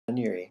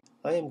Yuri.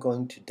 I am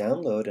going to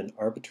download an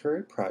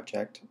arbitrary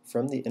project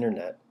from the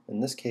internet. In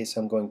this case,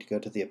 I'm going to go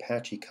to the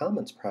Apache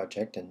Commons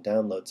project and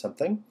download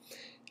something,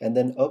 and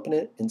then open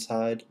it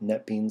inside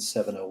NetBeans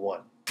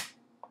 701.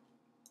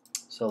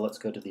 So let's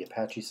go to the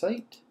Apache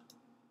site.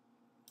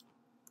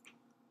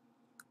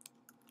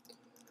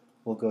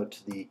 We'll go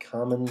to the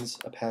Commons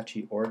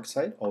Apache org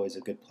site, always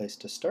a good place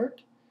to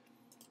start.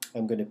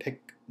 I'm going to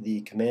pick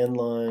the command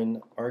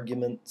line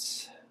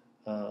arguments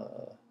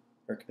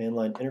or command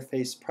line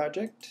interface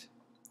project,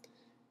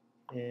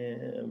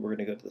 and we're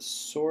going to go to the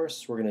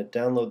source. We're going to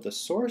download the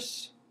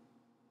source.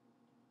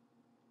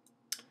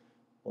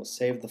 We'll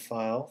save the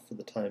file for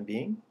the time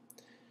being.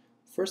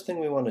 First thing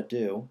we want to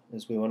do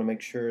is we want to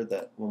make sure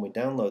that when we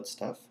download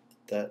stuff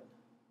that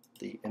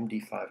the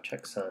MD5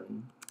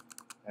 checksum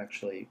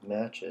actually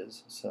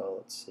matches. So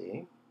let's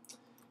see,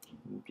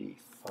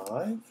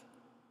 MD5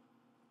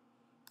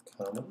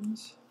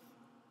 Commons,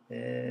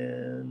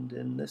 and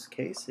in this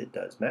case it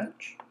does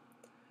match.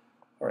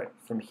 Alright,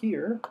 from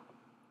here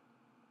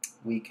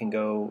we can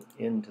go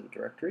into the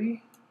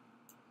directory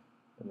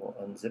and we'll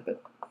unzip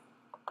it.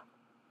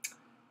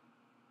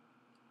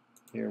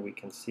 Here we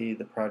can see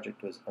the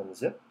project was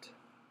unzipped.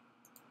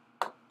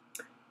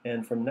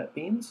 And from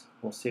NetBeans,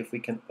 we'll see if we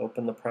can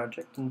open the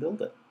project and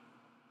build it.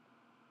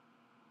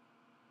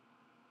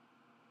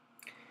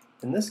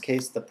 In this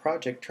case, the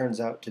project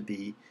turns out to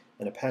be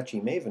an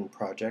Apache Maven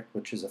project,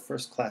 which is a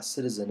first-class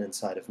citizen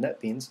inside of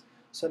NetBeans,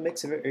 so it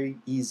makes it very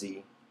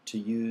easy to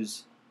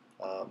use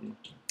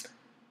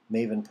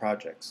Maven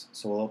projects.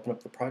 So we'll open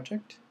up the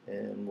project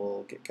and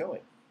we'll get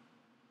going.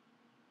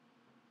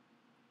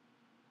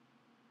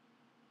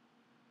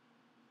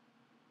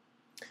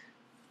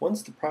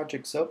 Once the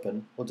project's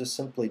open, we'll just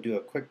simply do a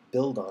quick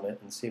build on it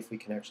and see if we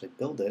can actually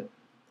build it,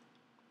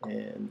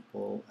 and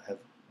we'll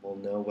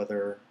know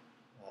whether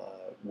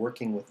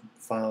working with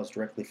files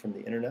directly from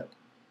the internet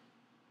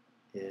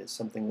is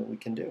something that we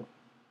can do.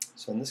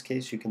 So in this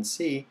case, you can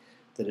see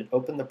that it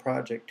opened the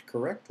project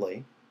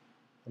correctly,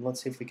 and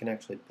let's see if we can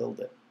actually build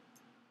it.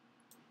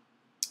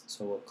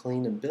 So we'll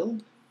clean and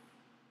build,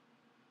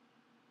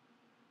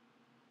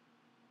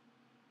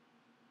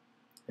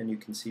 and you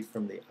can see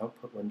from the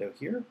output window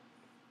here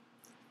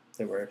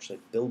that we're actually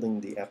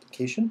building the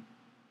application.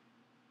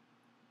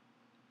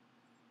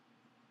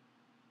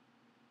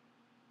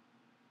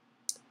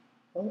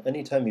 Well,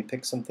 anytime you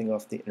pick something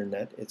off the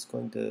internet, it's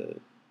going to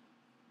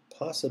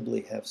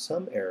possibly have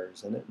some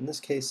errors in it. In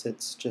this case,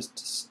 it's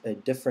just a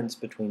difference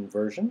between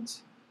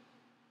versions.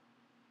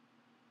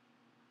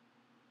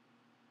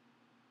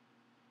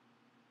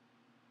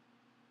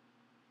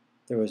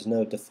 There was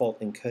no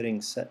default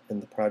encoding set in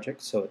the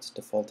project, so it's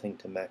defaulting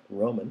to Mac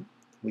Roman.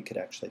 We could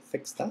actually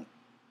fix that.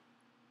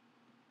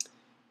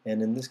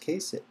 And in this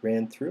case, it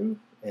ran through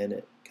and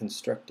it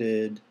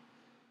constructed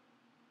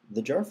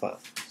the jar file.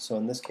 So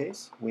in this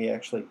case, we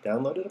actually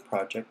downloaded a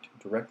project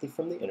directly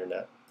from the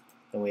internet,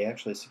 and we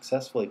actually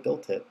successfully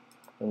built it,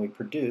 and we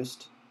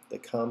produced the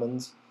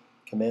Commons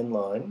command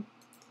line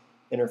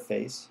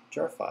interface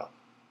jar file,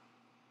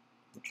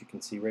 which you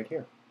can see right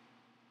here.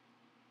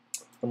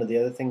 One of the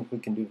other things we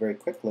can do very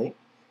quickly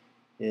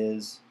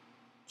is,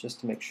 just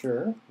to make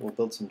sure, we'll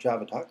build some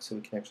Java docs so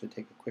we can actually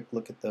take a quick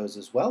look at those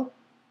as well.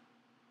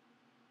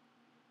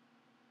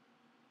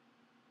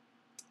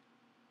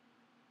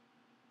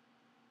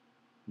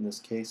 In this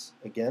case,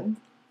 again,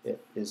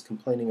 it is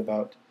complaining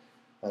about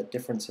a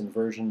difference in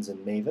versions in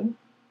Maven,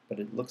 but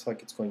it looks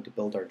like it's going to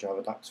build our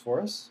Java docs for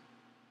us.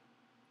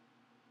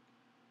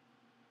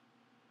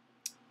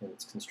 And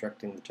it's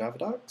constructing the Java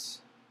docs.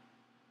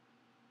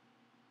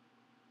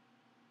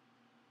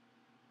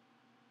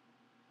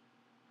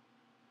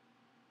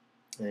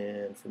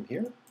 And from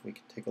here, we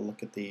can take a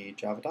look at the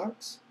Java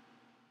docs.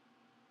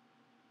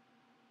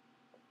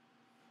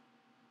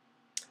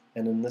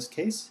 And in this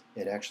case,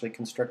 it actually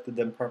constructed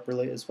them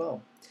properly as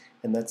well.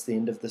 And that's the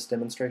end of this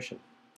demonstration.